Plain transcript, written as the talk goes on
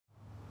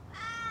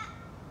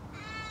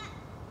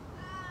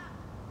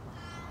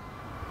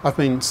I've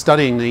been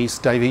studying these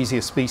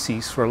Daviesia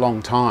species for a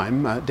long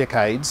time,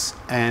 decades,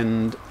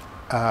 and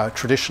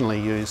traditionally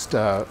used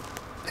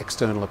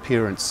external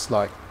appearance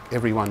like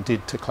everyone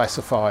did to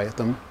classify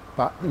them.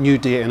 But new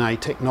DNA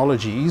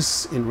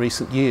technologies in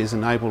recent years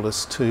enabled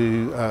us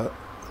to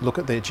look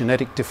at their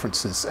genetic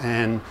differences,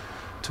 and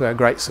to our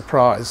great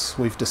surprise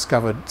we've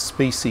discovered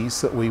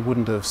species that we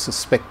wouldn't have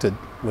suspected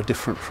were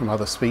different from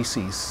other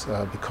species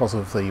because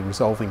of the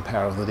resolving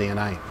power of the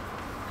DNA.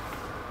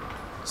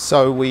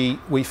 So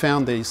we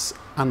found this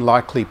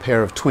unlikely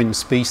pair of twin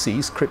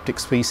species, cryptic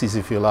species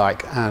if you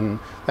like, and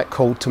that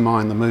called to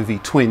mind the movie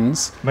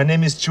Twins. My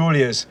name is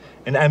Julius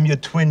and I'm your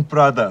twin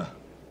brother.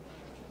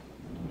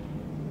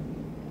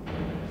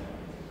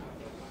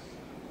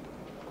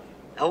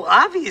 Oh,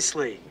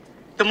 obviously.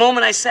 The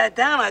moment I sat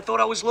down, I thought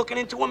I was looking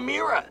into a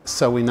mirror.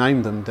 So we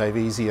named them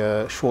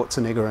Daviesia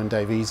Schwarzenegger and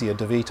Daviesia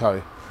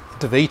DeVito.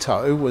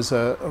 DeVito was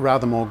a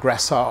rather more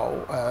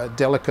gracile,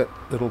 delicate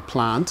little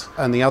plant,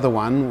 and the other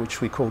one,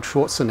 which we called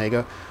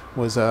Schwarzenegger,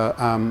 was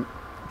a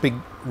big,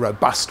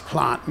 robust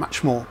plant,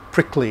 much more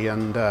prickly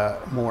and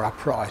more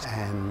upright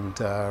and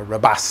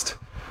robust.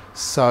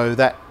 So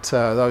that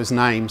those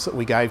names that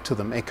we gave to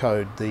them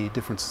echoed the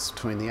differences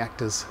between the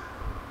actors.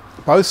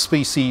 Both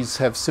species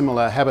have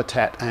similar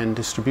habitat and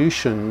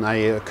distribution.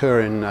 They occur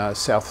in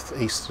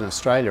southeastern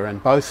Australia,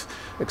 and both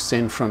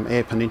extend from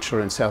Eyre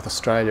Peninsula in South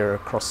Australia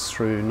across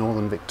through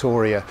northern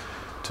Victoria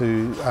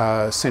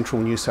to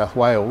central New South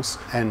Wales,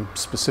 and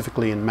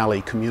specifically in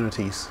Mallee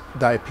communities.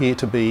 They appear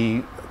to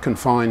be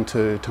confined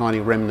to tiny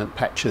remnant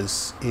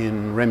patches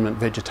in remnant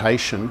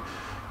vegetation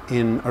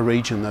in a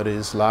region that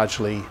is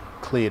largely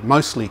cleared,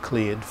 mostly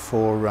cleared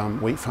for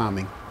wheat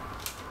farming.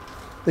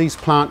 These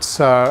plants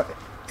are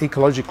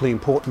ecologically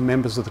important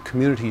members of the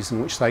communities in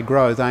which they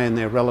grow, they and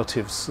their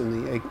relatives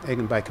in the egg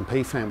and bacon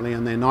pea family,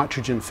 and they're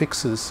nitrogen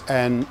fixers.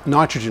 And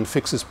nitrogen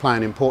fixers play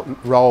an important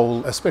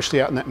role, especially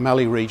out in that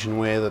Mallee region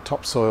where the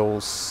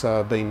topsoil's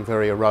been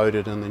very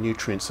eroded and the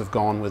nutrients have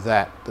gone with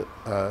that.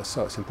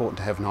 So it's important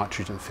to have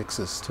nitrogen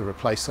fixers to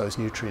replace those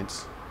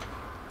nutrients.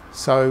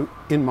 So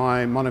in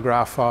my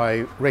monograph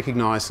I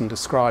recognised and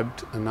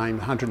described and named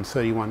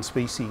 131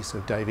 species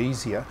of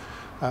Daviesia,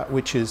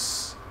 which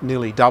is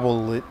nearly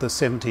double the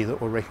 70 that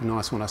were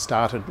recognised when I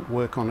started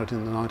work on it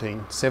in the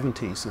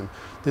 1970s. And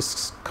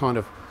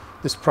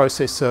this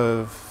process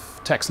of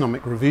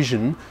taxonomic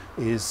revision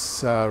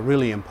is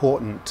really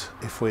important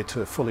if we're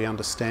to fully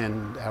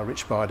understand our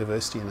rich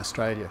biodiversity in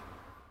Australia.